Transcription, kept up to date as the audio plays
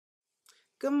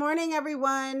Good morning,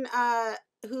 everyone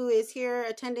who is here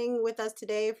attending with us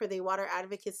today for the Water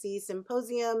Advocacy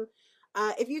Symposium.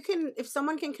 If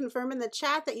someone can confirm in the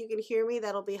chat that you can hear me,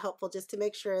 that'll be helpful just to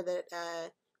make sure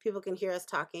that people can hear us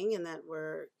talking and that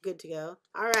we're good to go.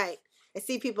 All right, I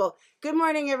see people. Good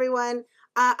morning, everyone.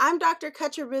 I'm Dr.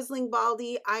 Kutcher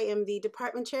Risling-Baldy. I am the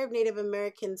Department Chair of Native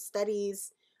American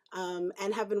Studies and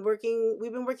we've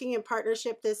been working in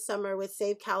partnership this summer with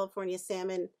Save California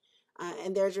Salmon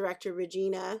and their director,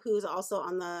 Regina, who's also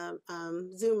on the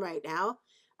Zoom right now,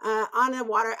 on a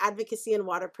water advocacy and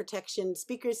water protection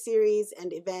speaker series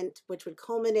and event, which would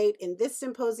culminate in this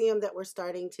symposium that we're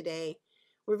starting today.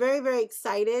 We're very, very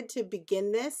excited to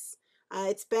begin this.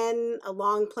 It's been a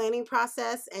long planning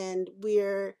process, and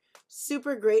we're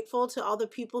super grateful to all the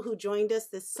people who joined us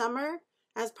this summer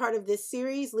as part of this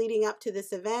series leading up to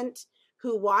this event,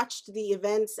 who watched the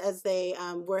events as they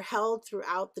were held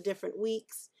throughout the different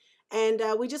weeks. And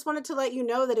we just wanted to let you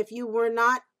know that if you were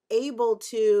not able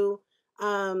to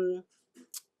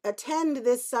attend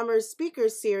this summer's speaker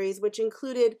series, which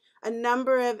included a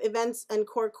number of events and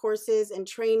core courses and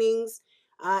trainings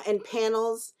and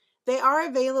panels, they are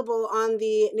available on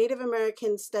the Native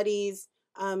American Studies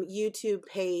YouTube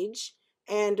page.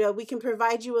 And we can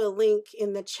provide you a link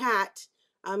in the chat.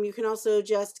 You can also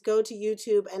just go to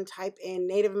YouTube and type in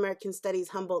Native American Studies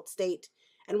Humboldt State.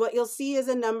 And what you'll see is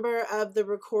a number of the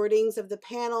recordings of the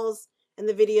panels and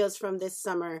the videos from this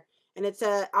summer. And it's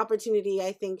an opportunity,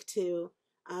 I think, to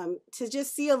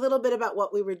just see a little bit about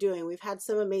what we were doing. We've had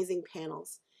some amazing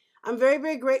panels. I'm very,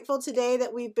 very grateful today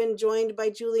that we've been joined by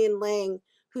Julian Lang,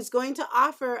 who's going to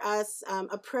offer us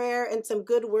a prayer and some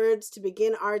good words to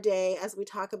begin our day as we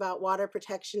talk about water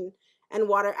protection and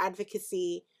water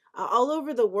advocacy all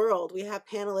over the world. We have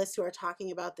panelists who are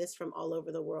talking about this from all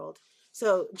over the world.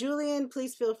 So Julian,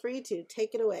 please feel free to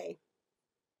take it away.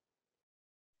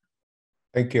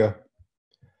 Thank you.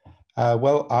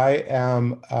 Well, I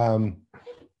am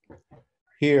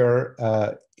here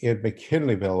in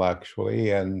McKinleyville,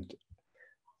 actually, and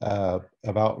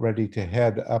about ready to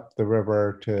head up the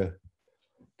river to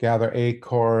gather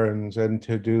acorns and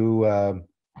to do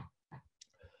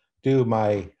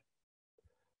my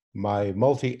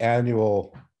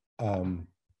multi-annual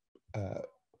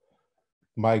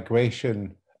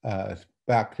migration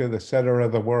back to the center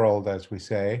of the world, as we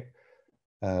say,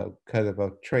 kind of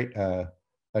a trait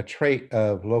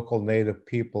of local Native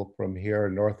people from here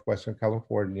in Northwestern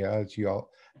California,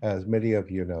 as many of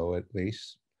you know, at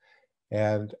least.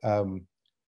 And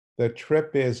the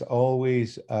trip is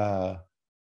always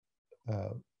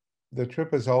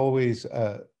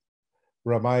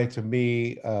reminds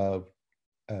me of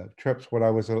trips when I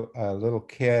was a little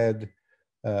kid.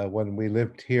 When we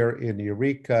lived here in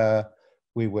Eureka,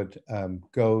 we would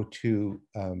go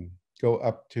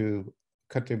up to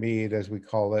Cuttermead, as we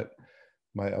call it.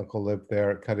 My uncle lived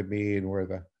there at Cuttermead,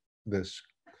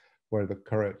 where the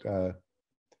current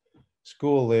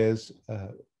school is,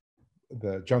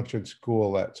 the Junction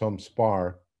School at some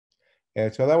Spar.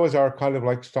 And so that was our kind of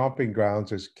like stomping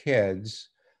grounds as kids.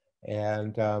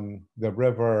 And the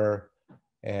river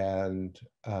and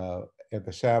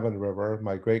the Salmon River,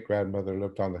 my great-grandmother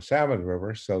lived on the Salmon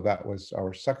River, so that was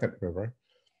our second river.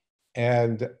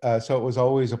 And so it was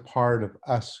always a part of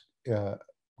us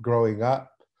growing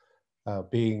up,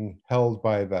 being held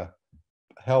by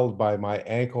my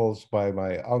ankles, by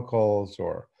my uncles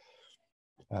or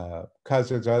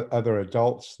cousins, other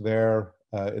adults there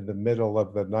in the middle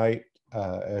of the night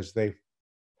as they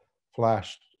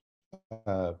flashed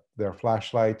their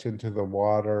flashlights into the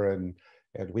water, and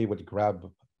we would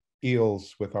grab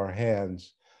eels with our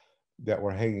hands that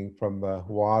were hanging from the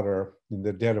water in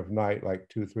the dead of night, like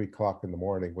 2, 3 o'clock in the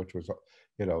morning, which was,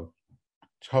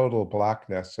 total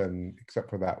blackness, and except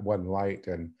for that one light,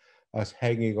 and us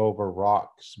hanging over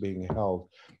rocks being held.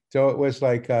 So it was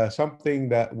like something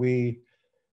that we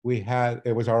had.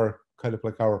 It was our kind of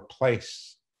like our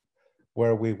place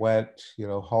where we went,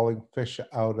 hauling fish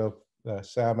out of the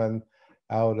salmon,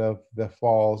 out of the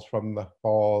falls, from the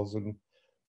falls. And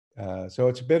so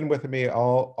it's been with me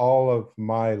all of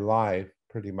my life,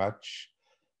 pretty much.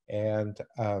 And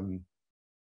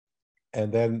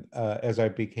then as I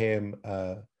became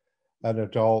an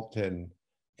adult and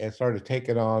started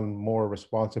taking on more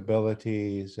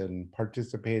responsibilities and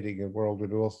participating in world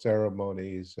renewal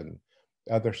ceremonies and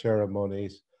other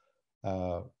ceremonies,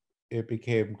 it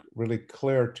became really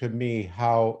clear to me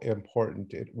how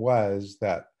important it was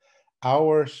that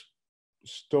our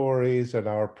stories and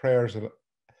our prayers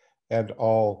and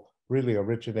all really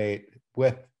originate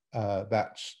with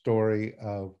that story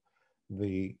of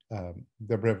the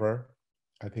river.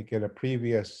 I think in a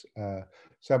previous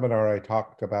seminar I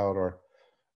talked about, or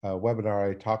webinar,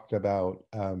 I talked about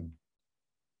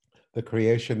the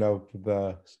creation of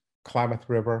the Klamath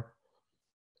River,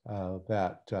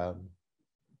 that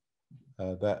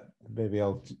maybe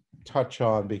I'll touch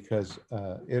on, because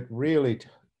it really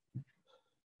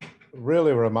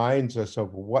reminds us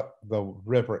of what the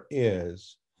river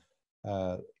is.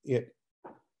 Uh, it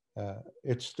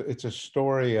it's a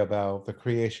story about the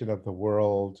creation of the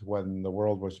world, when the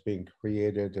world was being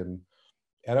created, and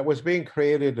it was being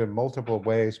created in multiple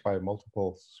ways by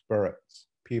multiple spirits,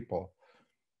 people,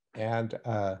 and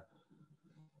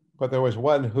but there was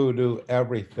one who knew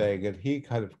everything, and he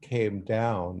kind of came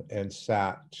down and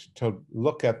sat to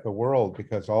look at the world,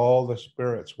 because all the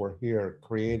spirits were here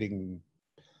creating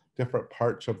different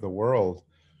parts of the world.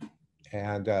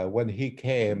 And when he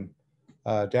came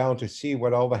down to see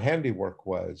what all the handiwork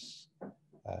was,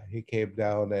 he came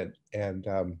down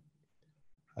and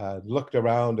looked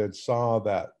around and saw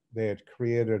that they had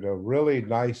created a really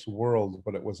nice world,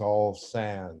 but it was all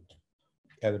sand.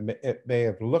 And it may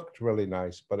have looked really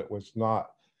nice, but it was not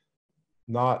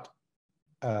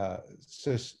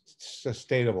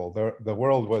sustainable. The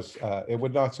world was, it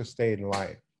would not sustain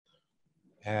life.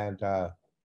 And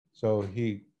so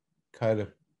he kind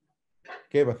of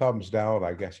gave a thumbs down,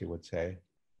 I guess you would say,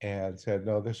 and said,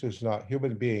 no, this is not,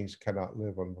 human beings cannot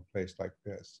live on a place like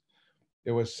this.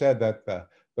 It was said that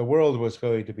the world was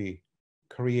going to be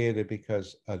created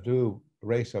because a new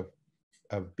race of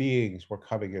beings were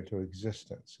coming into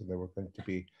existence, and they were going to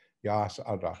be Yas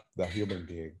Ada, the human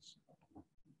beings.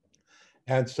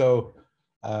 And so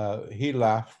he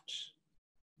left,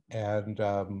 and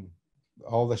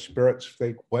all the spirits,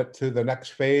 they went to the next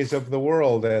phase of the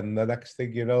world, and the next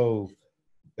thing you know,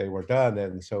 they were done.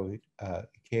 And so he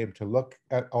came to look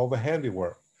at all the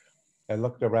handiwork, and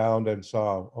looked around and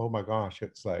saw, oh my gosh,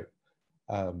 it's like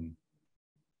um,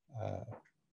 uh,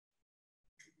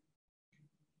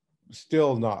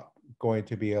 still not going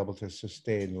to be able to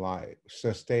sustain life.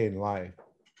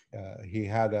 He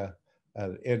had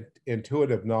an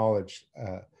intuitive knowledge,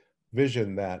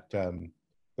 vision that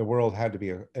the world had to be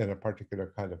in a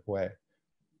particular kind of way.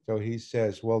 So he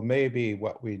says, well, maybe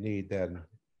what we need then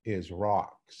is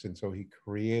rocks. And so he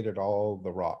created all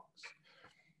the rocks,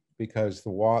 because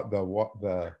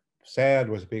the sand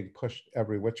was being pushed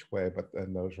every which way, but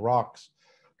then those rocks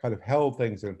kind of held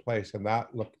things in place, and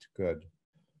that looked good.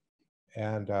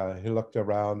 And he looked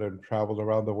around and traveled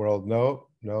around the world. No,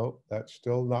 no, that's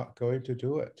still not going to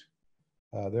do it.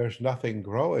 There's nothing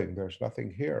growing. There's nothing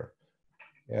here.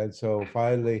 And so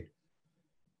finally,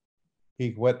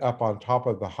 he went up on top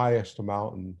of the highest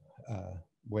mountain,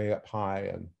 way up high,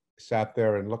 and sat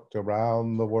there and looked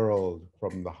around the world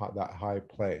from that high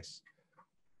place.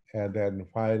 And then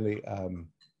finally,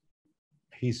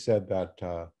 he said that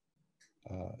no,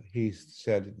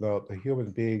 the human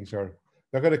beings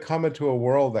they're going to come into a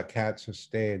world that can't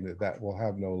sustain, that will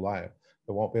have no life.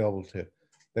 They won't be able to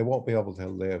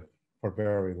live for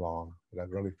very long. And I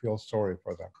really feel sorry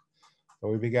for them.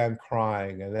 So he began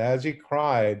crying, and as he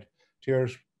cried,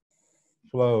 tears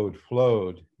flowed.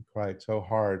 He cried so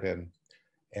hard, and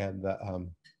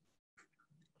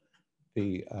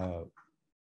the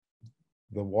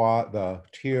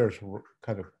tears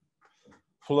kind of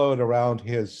flowed around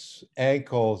his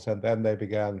ankles, and then they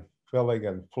began filling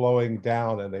and flowing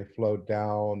down, and they flowed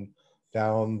down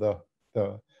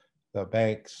the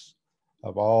banks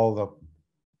of all the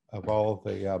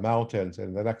mountains.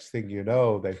 And the next thing you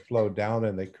know, they flowed down,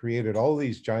 and they created all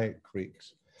these giant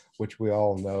creeks, which we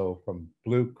all know, from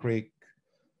Blue Creek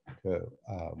to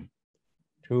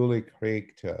Tule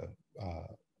Creek to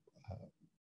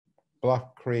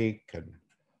Bluff Creek and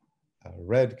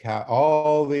Red Cow,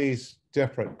 all these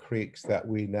different creeks that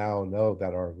we now know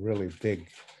that are really big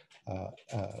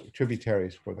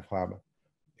tributaries for the Klamath.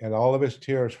 And all of his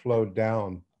tears flowed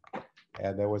down,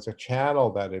 and there was a channel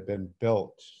that had been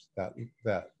built that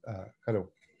kind of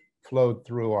flowed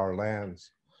through our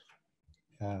lands,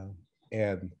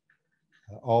 and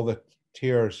all the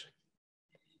tears,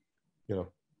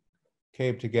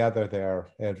 came together there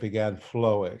and began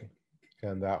flowing,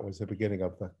 and that was the beginning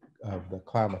of the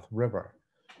Klamath River.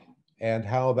 And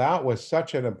how that was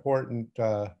such an important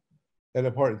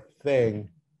thing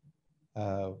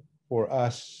for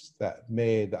us, that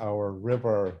made our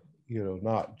river,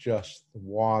 not just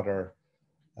water,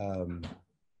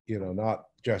 not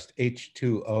just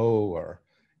H2O or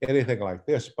anything like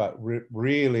this, but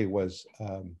really was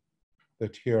the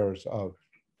tears of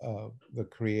the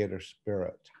Creator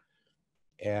Spirit.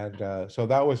 And so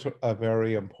that was a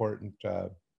very important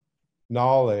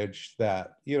knowledge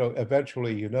that,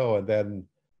 eventually, and then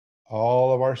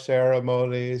all of our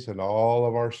ceremonies and all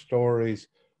of our stories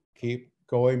keep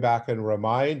going back and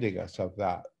reminding us of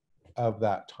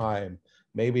that time.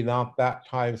 Maybe not that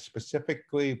time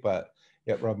specifically, but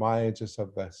it reminds us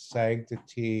of the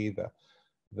sanctity,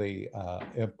 the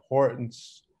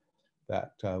importance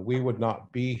that we would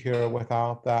not be here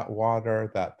without that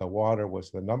water. That the water was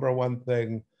the number one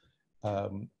thing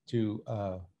to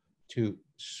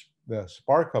the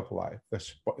spark of life.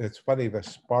 It's funny, the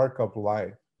spark of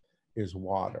life is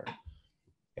water.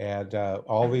 And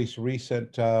all these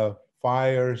recent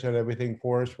fires and everything,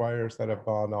 forest fires that have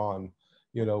gone on,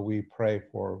 we pray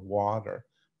for water.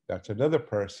 That's another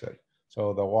person.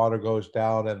 So the water goes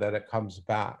down and then it comes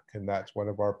back. And that's one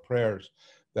of our prayers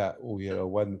that,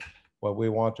 when we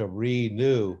want to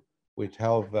renew, we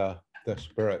tell the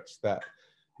spirits that,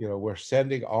 we're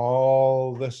sending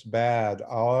all this bad,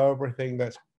 everything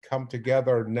that's come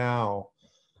together now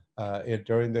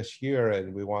during this year,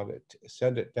 and we want to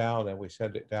send it down, and we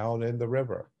send it down in the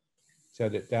river,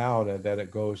 send it down, and then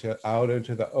it goes out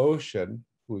into the ocean,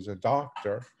 who's a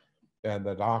doctor, and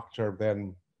the doctor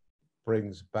then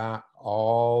brings back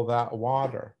all that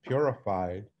water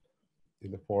purified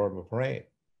in the form of rain.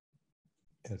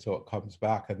 And so it comes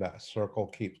back, and that circle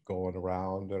keeps going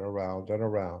around and around and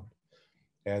around.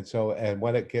 And so, and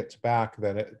when it gets back,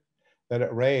 then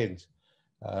it rains.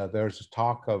 There's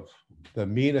talk of the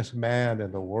meanest man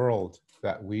in the world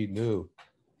that we knew.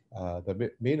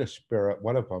 The meanest spirit,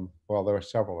 one of them, well, there were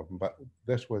several of them, but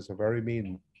this was a very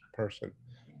mean person.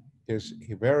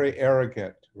 He very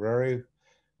arrogant, very,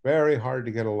 very hard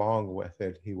to get along with.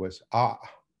 And he was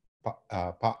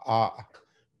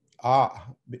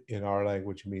in our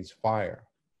language means fire.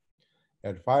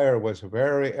 And fire was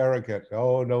very arrogant.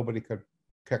 Oh, nobody could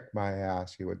kick my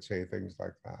ass. He would say things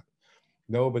like that.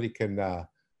 Nobody can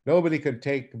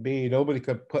take me. Nobody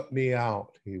could put me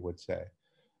out, he would say.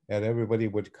 And everybody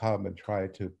would come and try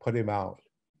to put him out.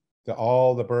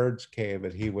 All the birds came,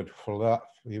 and he would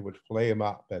flame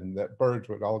up, and the birds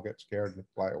would all get scared and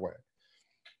fly away.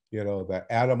 The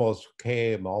animals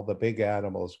came, all the big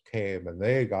animals came, and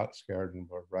they got scared and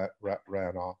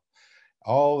ran off.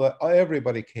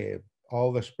 Everybody came,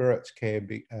 all the spirits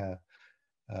came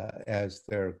as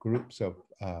their groups of,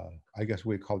 I guess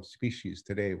we called species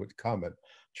today, would come and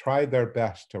try their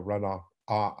best to run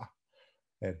off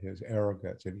and his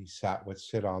arrogance. And he would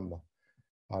sit on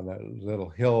a little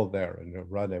hill there and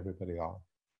run everybody off.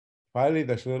 Finally,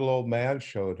 this little old man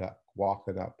showed up,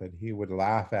 walking up, and he would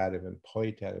laugh at him and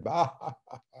point at him.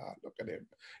 Look at him.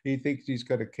 He thinks he's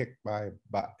going to kick my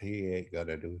butt. He ain't going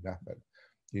to do nothing.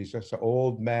 He's just an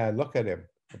old man. Look at him.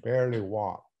 He barely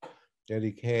walk. And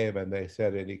he came, and they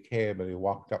said, and he came, and he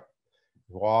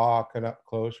walking up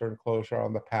closer and closer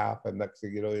on the path. And next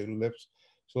thing you know, he lifts,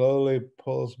 slowly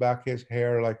pulls back his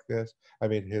hair like this. I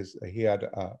mean, he had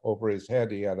over his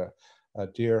head, he had a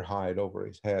deer hide over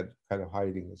his head, kind of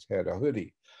hiding his head, a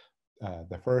hoodie,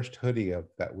 the first hoodie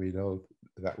that we know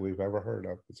that we've ever heard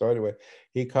of. So anyway,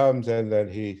 he comes, and then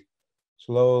he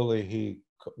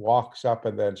walks up,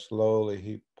 and then slowly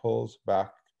he pulls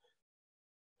back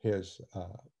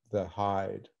the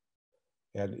hide.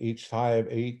 And each time,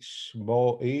 each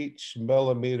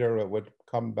millimeter, it would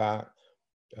come back,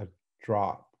 a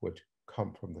drop would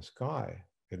come from the sky.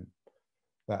 And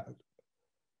that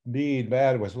mean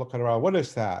man was looking around, what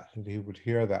is that? And he would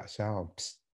hear that sound,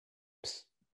 psst, psst,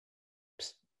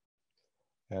 psst.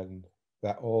 And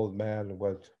that old man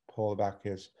would pull back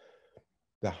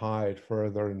the hide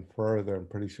further and further, and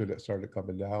pretty soon it started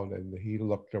coming down, and he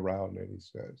looked around and he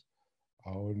says,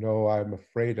 oh no, I'm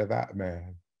afraid of that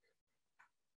man.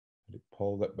 And he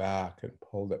pulled it back and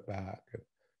pulled it back, and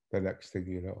the next thing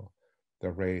you know,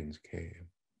 the rains came.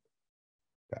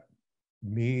 That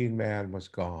mean man was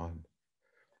gone.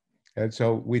 And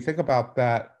so we think about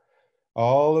that,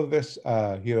 all of this,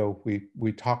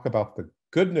 we talk about the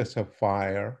goodness of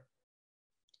fire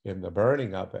in the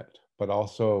burning of it, but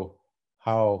also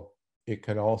how it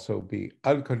can also be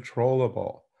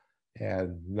uncontrollable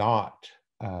and not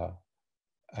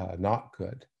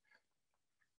good.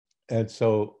 And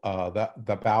so that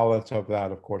the balance of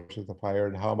that, of course, is the fire,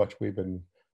 and how much we've been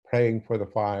praying for the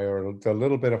fire. The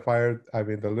little bit of fire,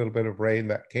 the little bit of rain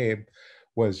that came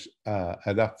was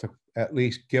enough to at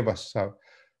least give us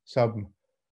some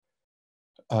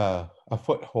a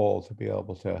foothold to be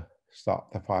able to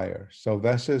stop the fire. So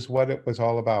this is what it was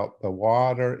all about. The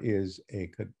water is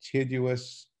a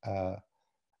continuous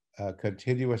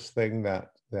thing that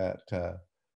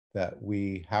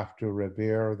we have to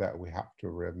revere, that we have to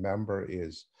remember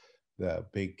is the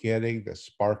beginning, the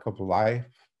spark of life,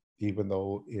 even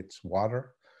though it's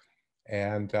water,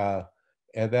 and that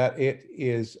it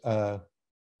is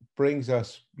brings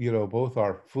us, both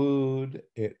our food.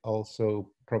 It also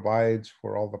provides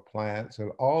for all the plants and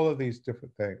all of these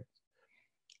different things.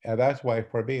 And that's why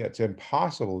for me, it's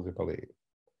impossible to believe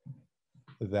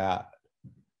that,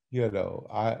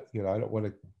 I don't want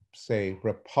to say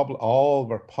all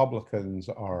Republicans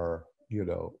are,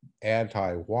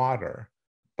 anti-water,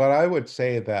 but I would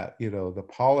say that, the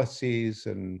policies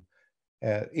and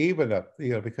even,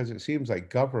 because it seems like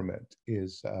government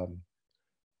is,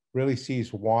 really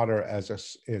sees water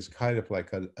as is kind of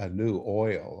like a new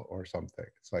oil or something.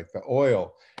 It's like the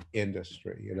oil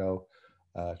industry,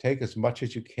 take as much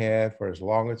as you can for as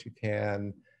long as you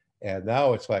can. And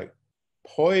now it's like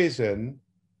poison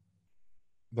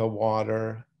the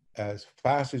water as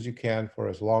fast as you can for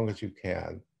as long as you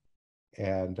can.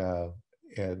 And,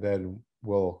 and then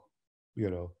you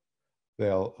know,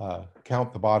 they'll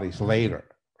count the bodies later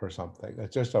or something.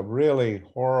 It's just a really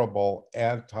horrible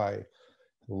anti-life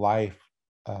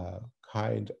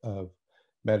kind of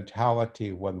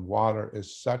mentality when water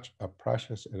is such a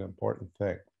precious and important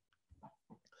thing.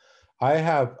 I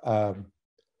have a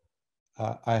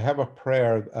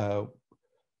prayer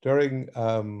during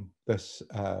this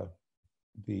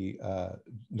the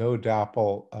no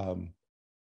DAPL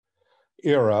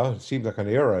era. It seems like an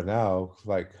era now.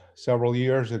 Like several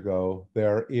years ago,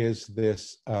 there was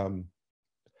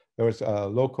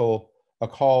a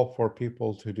call for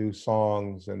people to do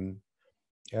songs and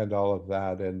all of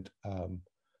that, and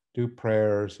do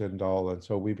prayers and all. And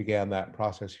so we began that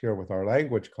process here with our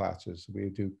language classes. We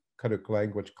do kind of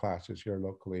language classes here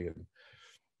locally,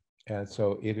 and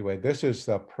so anyway, this is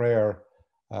the prayer.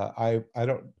 I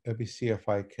don't. Let me see if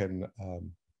I can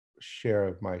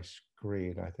share my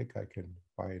screen. I think I can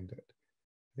find it.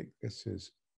 I think this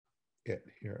is it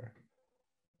here.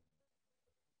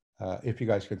 If you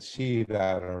guys can see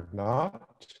that or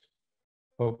not,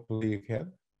 hopefully you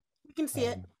can. We can see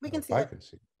it. We can If see I it. can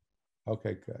see.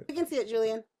 Okay, good. We can see it,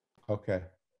 Julian. Okay.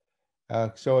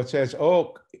 So it says,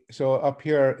 oh, so up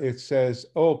here it says,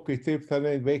 oh,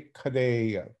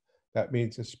 that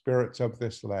means the spirits of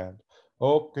this land.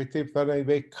 Oh,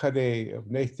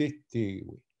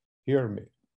 hear me.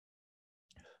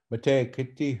 Mate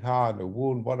kiti hana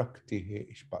woon warakti he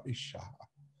ishpa isha.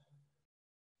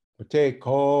 Mate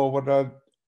ko wada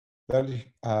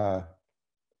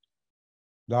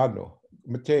nano.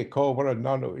 Mate ko wada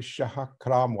nano isha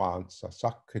kramwan sa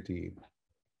sakadib.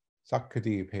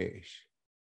 Sakadib hesh.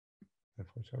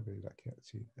 Unfortunately, I can't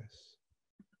see this.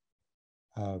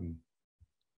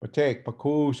 Matek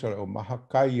pakusar o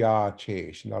mahakaya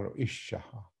chesh naro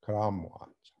ishaha kramwan.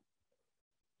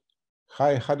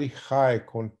 Chai hadi chai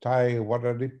kontai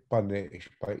wararipane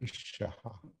ishpa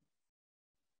ishaha.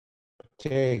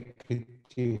 Matek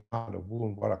kiti hana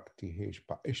wun warakti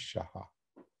heshpa ishaha.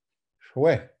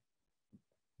 Shwe.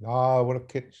 Na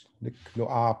warakits nik no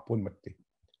apun mati.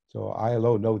 So I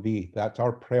alone know thee. That's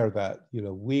our prayer that,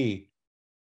 we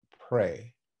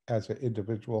pray as an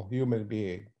individual human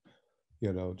being,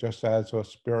 just as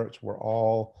those spirits were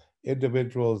all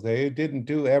individuals. They didn't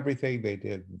do everything. They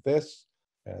did this,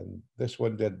 and this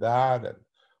one did that, and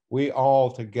we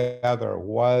all together,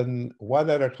 one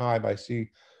at a time. I see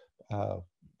all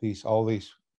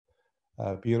these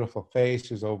beautiful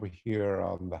faces over here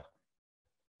on the,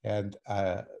 and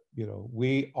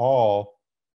we all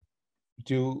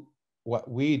do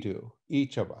what we do,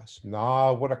 each of us.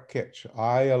 Na what a kitch,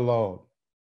 I alone.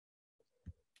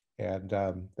 And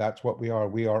that's what we are.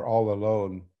 We are all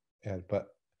alone. But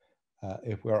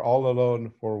if we're all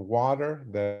alone for water,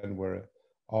 then we're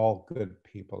all good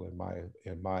people,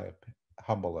 in my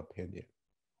humble opinion.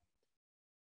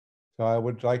 So I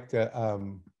would like to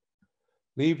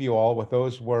leave you all with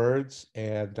those words,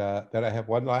 and then I have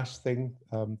one last thing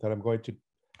that I'm going to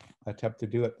attempt to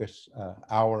do at this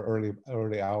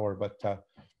early hour. But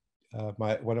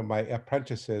one of my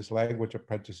apprentices, language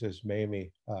apprentices,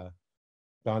 Mamie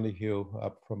Donahue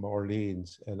up from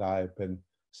Orleans, and I've been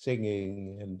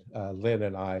singing, and Lynn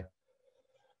and I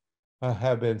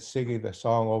have been singing the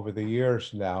song over the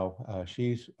years now.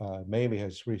 Mamie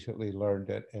has recently learned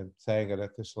it and sang it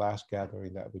at this last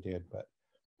gathering that we did. But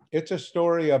it's a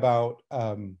story about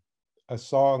a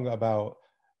song about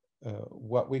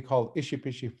what we call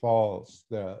Ishipishi Falls.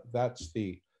 That's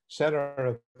the center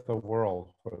of the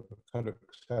world, for the kind of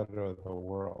center of the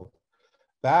world.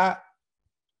 That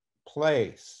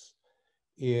place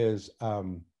is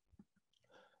the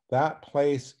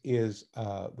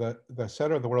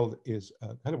center of the world is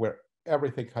kind of where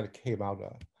everything kind of came out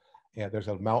of. And there's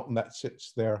a mountain that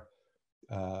sits there,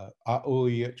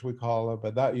 Auyich we call him,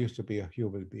 but that used to be a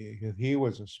human being. He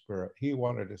was a spirit. He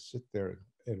wanted to sit there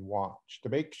and watch to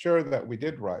make sure that we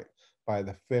did right by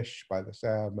the fish, by the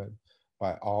salmon,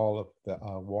 by all of the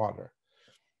water.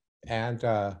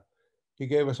 And he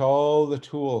gave us all the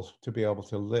tools to be able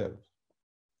to live.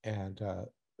 And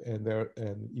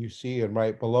and you see, and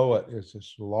right below it is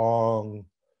this long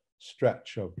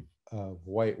stretch of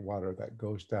white water that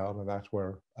goes down, and that's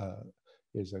where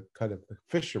is a kind of the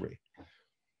fishery,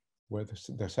 where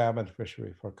the salmon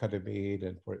fishery for cutting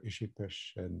and for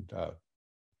ishipish and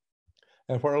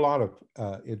for a lot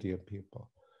of Indian people.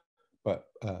 But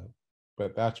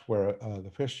but that's where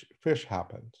the fish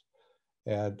happens.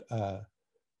 And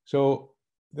so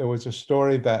there was a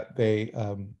story that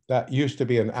that used to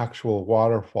be an actual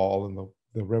waterfall, and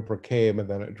the river came and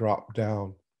then it dropped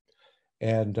down.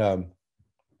 And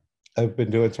I've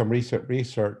been doing some recent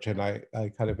research, and I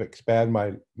kind of expand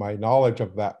my knowledge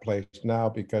of that place now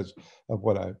because of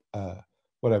what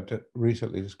I've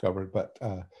recently discovered. But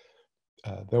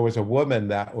there was a woman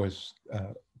that was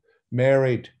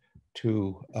married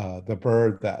to the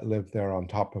bird that lived there on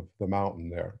top of the mountain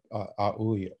there,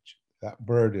 Auyach. That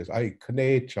bird is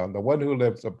Aikanechan, the one who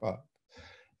lives above.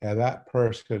 And that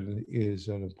person is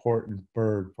an important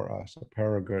bird for us, a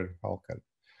peregrine falcon.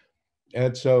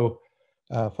 And so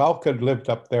Falcon lived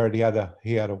up there, and he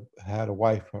had a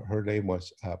wife. Her name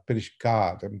was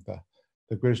Pirishkadam,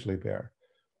 the grizzly bear.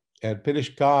 And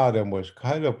Pirishkadam was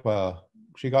kind of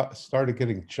she started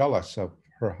getting jealous of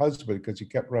her husband because he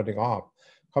kept running off.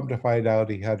 Come to find out,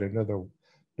 he had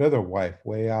another wife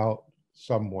way out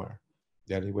somewhere,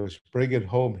 and he was bringing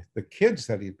home the kids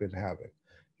that he'd been having.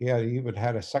 He even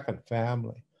had a second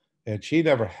family, and she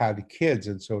never had kids,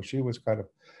 and so she was kind of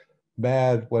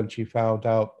mad when she found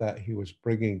out that he was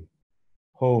bringing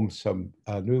home some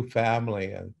new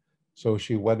family. And so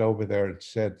she went over there and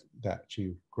said that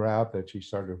she grabbed and she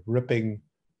started ripping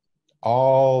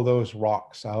all those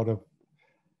rocks out of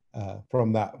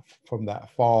from that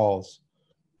falls,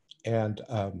 and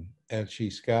she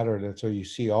scattered, and so you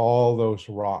see all those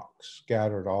rocks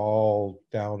scattered all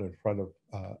down in front of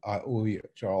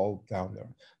Auyach, all down there.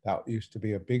 That used to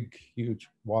be a big, huge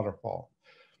waterfall.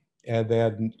 And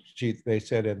then they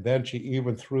said, and then she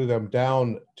even threw them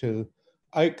down to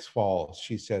Ike's Falls.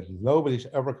 She said, nobody's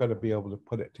ever going to be able to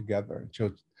put it together. And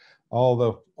so all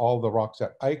the rocks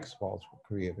at Ike's Falls were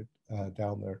created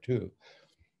down there too,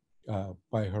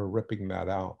 by her ripping that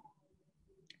out.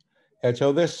 And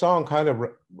so this song kind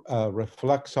of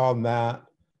reflects on that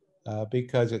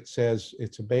because it says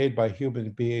it's made by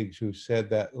human beings who said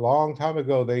that long time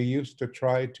ago they used to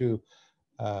try to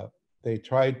they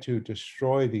tried to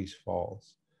destroy these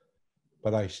falls,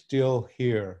 but I still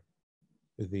hear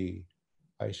the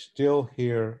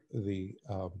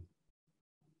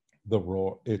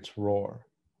roar, its roar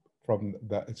from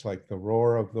that. It's like the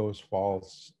roar of those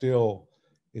falls still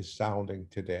is sounding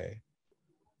today.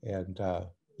 And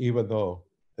even though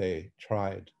they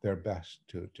tried their best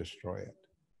to destroy it.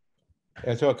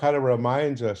 And so it kind of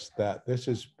reminds us that this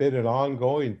has been an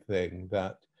ongoing thing,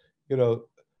 that, you know,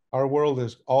 our world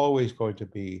is always going to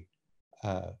be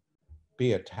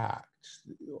attacked.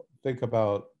 Think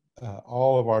about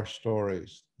all of our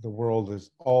stories. The world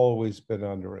has always been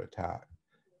under attack.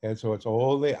 And so it's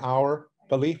only our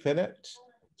belief in it,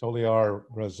 it's only our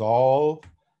resolve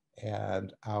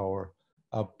and our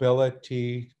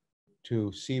ability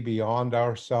to see beyond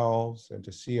ourselves and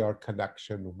to see our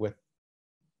connection with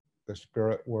the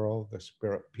spirit world, the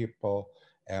spirit people,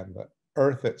 and the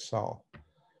earth itself.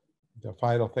 The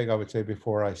final thing I would say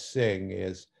before I sing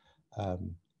is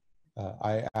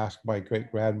I asked my great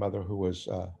grandmother, who was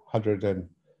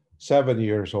 107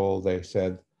 years old, they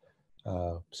said,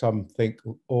 some think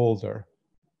older,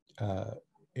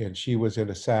 and she was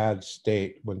in a sad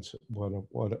state when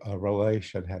a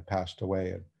relation had passed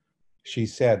away. And she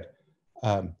said,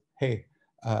 hey,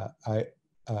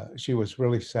 she was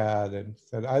really sad and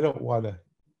said, I don't want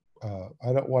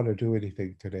to do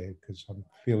anything today because I'm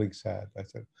feeling sad. I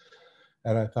said,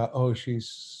 and I thought, oh,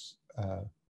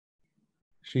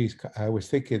 I was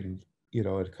thinking, you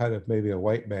know, it kind of maybe a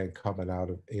white man coming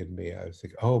out in me. I was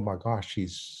thinking, oh my gosh,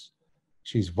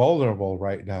 she's vulnerable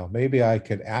right now. Maybe I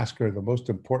can ask her the most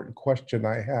important question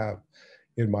I have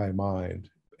in my mind,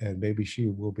 and maybe she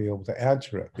will be able to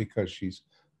answer it because she's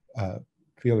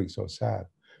feeling so sad.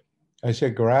 I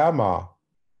said, Grandma,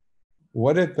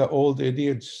 what did the old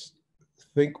Indians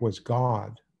think was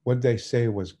God? What did they say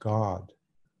was God?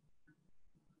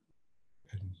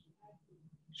 And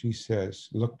she says,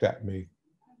 looked at me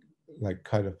like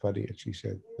kind of funny, and she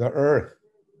said, the earth,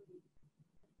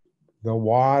 the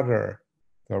water,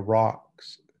 the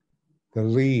rocks, the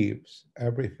leaves,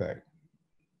 everything.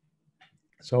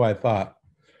 So I thought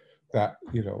that,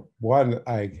 you know, one,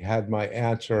 I had my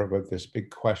answer of this big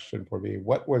question for me,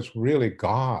 what was really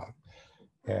God?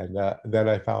 And then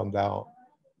I found out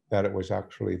that it was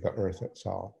actually the earth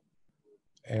itself.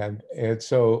 And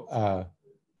so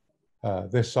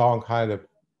this song kind of,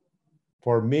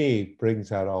 for me, brings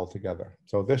that all together.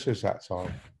 So this is that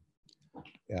song.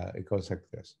 It goes like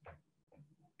this.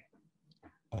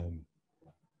 Um,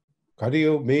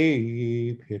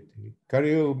 Kariumi piti,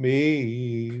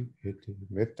 Kariumi piti,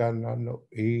 metana no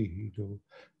ido.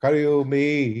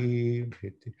 Kariumi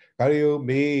piti,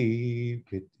 Kariumi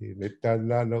piti,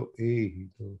 metana no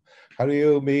ido.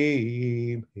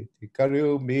 Kariumi piti,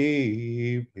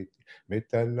 Kariumi piti,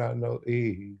 metana no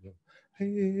ido.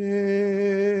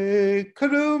 Hey,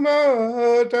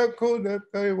 Karuma takuna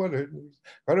taiwaran,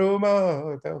 Karuma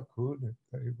takuna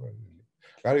taiwaran.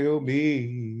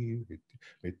 Kariumi piti.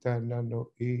 Mitana no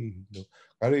ino,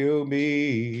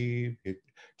 Kariumi,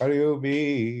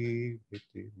 Kariumi,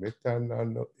 Mitana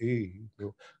no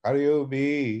ino,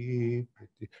 Kariumi,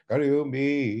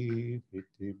 Kariumi,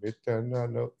 Mitana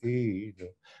no ino.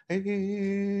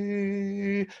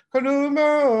 Hey, Karuma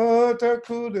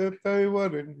takude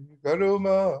Taiwan,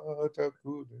 Karuma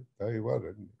takude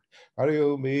Taiwan,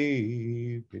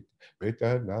 Kariumi,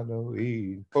 Mitana no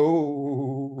ino.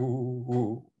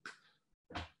 Oh.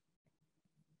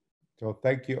 So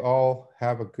thank you all.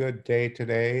 Have a good day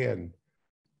today, and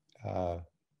uh,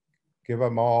 give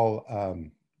them all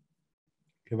hell,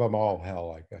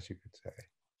 I guess you could say.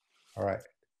 All right.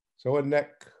 So, and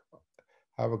Nick,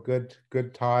 have a good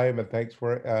time, and thanks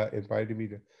for inviting me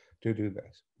to do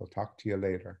this. We'll talk to you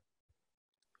later.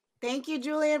 Thank you,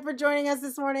 Julian, for joining us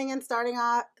this morning and starting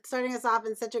us off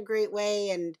in such a great way.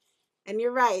 And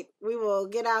you're right. We will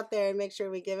get out there and make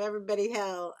sure we give everybody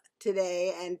hell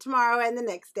today and tomorrow and the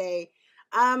next day.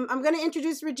 I'm going to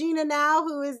introduce Regina now,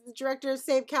 who is the director of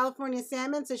Save California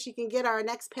Salmon, so she can get our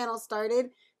next panel started.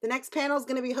 The next panel is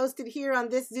going to be hosted here on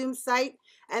this Zoom site.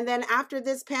 And then after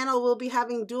this panel, we'll be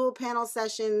having dual panel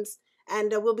sessions,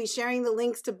 and we'll be sharing the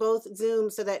links to both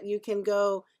Zooms so that you can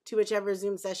go to whichever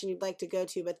Zoom session you'd like to go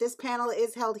to. But this panel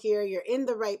is held here. You're in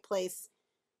the right place.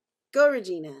 Go,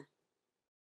 Regina.